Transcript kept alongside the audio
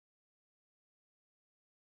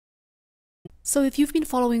So if you've been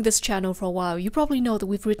following this channel for a while, you probably know that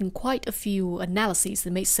we've written quite a few analyses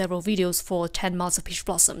and made several videos for 10 Months of Peach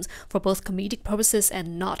Blossoms for both comedic purposes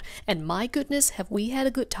and not. And my goodness, have we had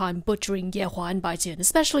a good time butchering Yehua and Baijin,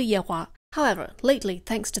 especially Yehua. However, lately,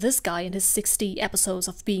 thanks to this guy and his 60 episodes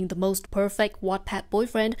of being the most perfect Wattpad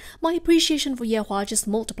boyfriend, my appreciation for Yehua just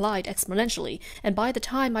multiplied exponentially, and by the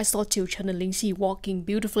time I saw Jiu Chen and Ling Xi walking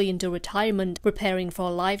beautifully into retirement, preparing for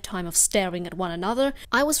a lifetime of staring at one another,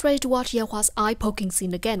 I was ready to watch Yehua's eye-poking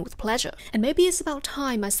scene again with pleasure. And maybe it's about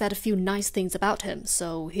time I said a few nice things about him,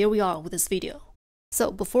 so here we are with this video. So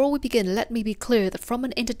before we begin, let me be clear that from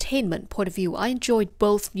an entertainment point of view, I enjoyed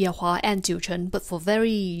both Yehua and Jiu Chen, but for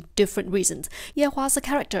very different reasons. Yehua's a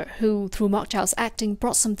character who, through Ma Chao's acting,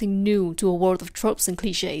 brought something new to a world of tropes and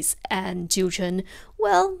cliches, and Jiu Chen,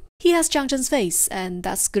 well, he has Jiang Zhen's face, and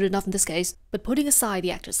that's good enough in this case. But putting aside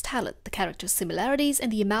the actor's talent, the character's similarities, and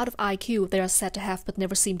the amount of IQ they are said to have but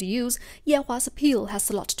never seem to use, Yehua's appeal has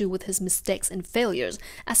a lot to do with his mistakes and failures.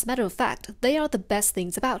 As a matter of fact, they are the best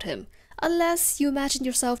things about him. Unless you imagine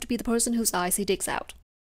yourself to be the person whose eyes he digs out.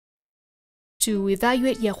 To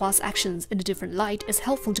evaluate Yehua's actions in a different light, it's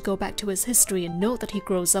helpful to go back to his history and note that he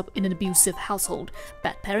grows up in an abusive household,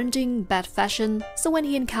 bad parenting, bad fashion, so when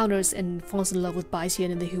he encounters and falls in love with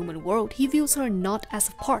Baijian in the human world, he views her not as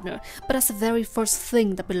a partner, but as the very first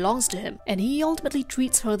thing that belongs to him, and he ultimately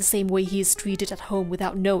treats her the same way he is treated at home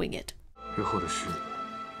without knowing it.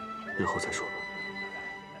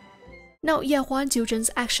 Now, Yehua and Jiu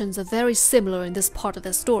Chen's actions are very similar in this part of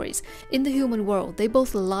their stories. In the human world, they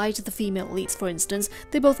both lie to the female leads, for instance.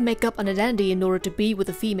 They both make up an identity in order to be with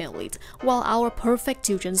the female leads, while our perfect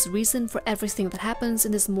Jiu Chen's reason for everything that happens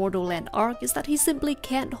in this Mortal Land arc is that he simply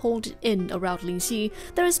can't hold it in around Ling Xi.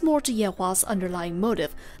 There is more to Yehua's underlying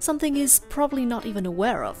motive, something he's probably not even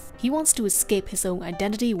aware of. He wants to escape his own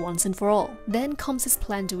identity once and for all. Then comes his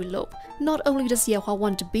plan to elope. Not only does Yehua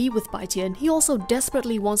want to be with Baijian, he also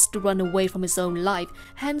desperately wants to run away from his own life,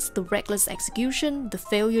 hence the reckless execution, the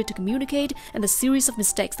failure to communicate, and the series of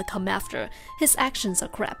mistakes that come after. His actions are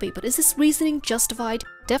crappy, but is his reasoning justified?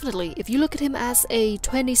 Definitely, if you look at him as a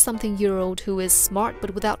 20-something-year-old who is smart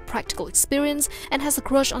but without practical experience and has a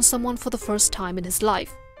crush on someone for the first time in his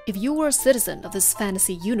life. If you were a citizen of this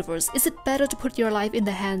fantasy universe, is it better to put your life in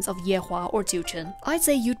the hands of Yehua or Jiu Chen? I'd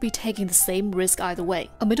say you'd be taking the same risk either way.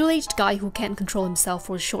 A middle-aged guy who can't control himself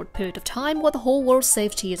for a short period of time while the whole world's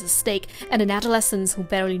safety is at stake, and an adolescent who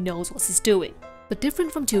barely knows what he's doing. But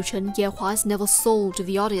different from Jiu Chen, Yehua is never sold to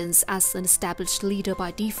the audience as an established leader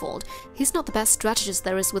by default. He's not the best strategist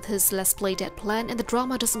there is with his Let's Play Dead plan, and the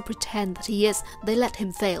drama doesn't pretend that he is, they let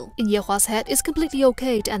him fail. In Yehua's head, it's completely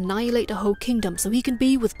okay to annihilate a whole kingdom so he can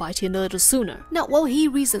be with Baijian a little sooner. Now, while he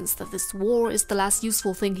reasons that this war is the last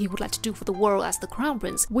useful thing he would like to do for the world as the crown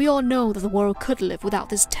prince, we all know that the world could live without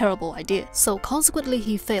this terrible idea. So consequently,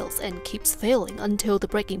 he fails and keeps failing until the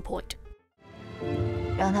breaking point.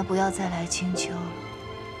 让他不要再来青丘。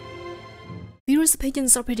 Viewers'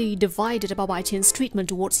 opinions are pretty divided about Baijian's treatment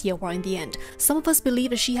towards Yehua in the end. Some of us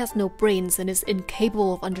believe that she has no brains and is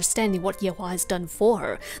incapable of understanding what Yehua has done for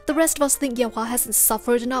her. The rest of us think Yehua hasn't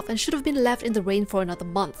suffered enough and should have been left in the rain for another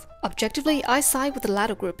month. Objectively, I side with the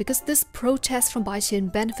latter group because this protest from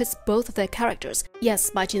Baijian benefits both of their characters.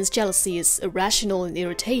 Yes, Baijian's jealousy is irrational and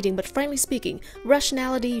irritating, but frankly speaking,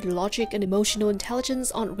 rationality, logic, and emotional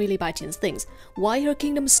intelligence aren't really Baijian's things. Why her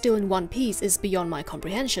kingdom is still in one piece is beyond my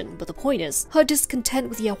comprehension, but the point is, her discontent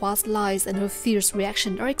with Yehua's lies and her fierce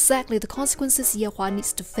reaction are exactly the consequences Yehua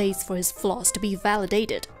needs to face for his flaws to be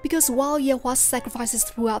validated. Because while Yehua's sacrifices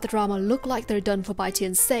throughout the drama look like they're done for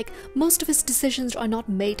Baijian's sake, most of his decisions are not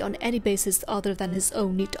made on any basis other than his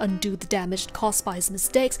own need to undo the damage caused by his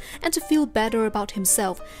mistakes and to feel better about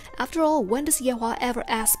himself. After all, when does Yehua ever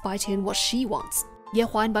ask Baijian what she wants?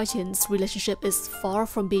 Yehua and Baijian's relationship is far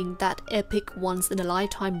from being that epic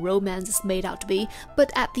once-in-a-lifetime romance is made out to be, but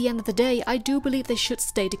at the end of the day, I do believe they should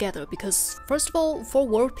stay together because, first of all, for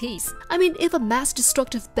world peace. I mean, if a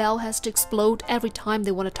mass-destructive bell has to explode every time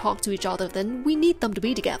they want to talk to each other, then we need them to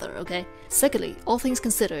be together, okay? Secondly, all things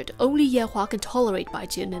considered, only Yehua can tolerate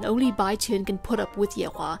Baijian and only Baijian can put up with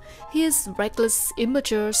Yehua. He is reckless,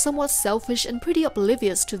 immature, somewhat selfish, and pretty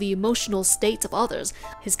oblivious to the emotional states of others.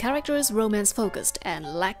 His character is romance-focused and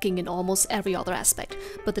lacking in almost every other aspect,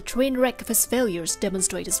 but the train wreck of his failures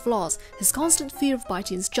demonstrate his flaws. His constant fear of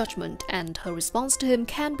Baijian's judgment and her response to him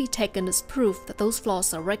can be taken as proof that those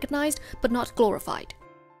flaws are recognized but not glorified.